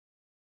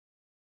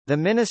The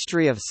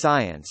Ministry of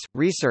Science,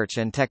 Research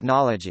and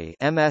Technology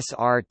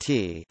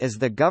 (MSRT) is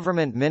the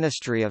government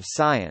ministry of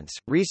science,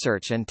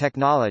 research and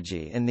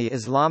technology in the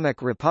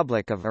Islamic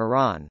Republic of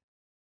Iran.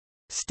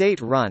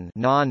 State-run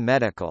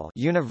non-medical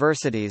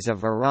universities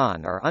of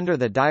Iran are under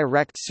the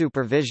direct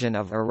supervision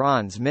of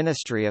Iran's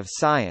Ministry of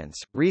Science,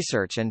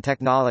 Research and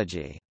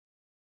Technology.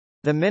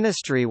 The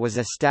ministry was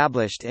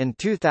established in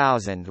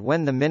 2000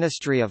 when the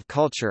Ministry of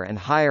Culture and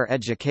Higher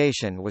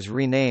Education was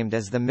renamed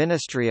as the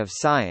Ministry of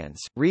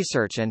Science,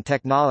 Research and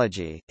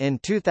Technology. In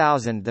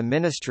 2000, the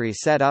ministry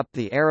set up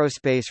the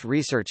Aerospace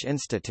Research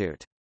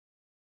Institute.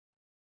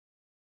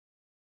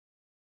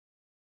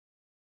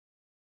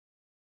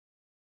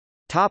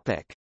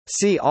 Topic: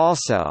 See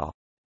also: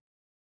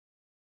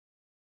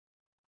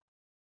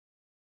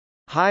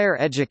 Higher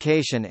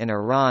education in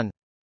Iran,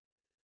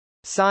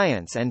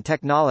 Science and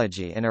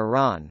technology in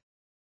Iran.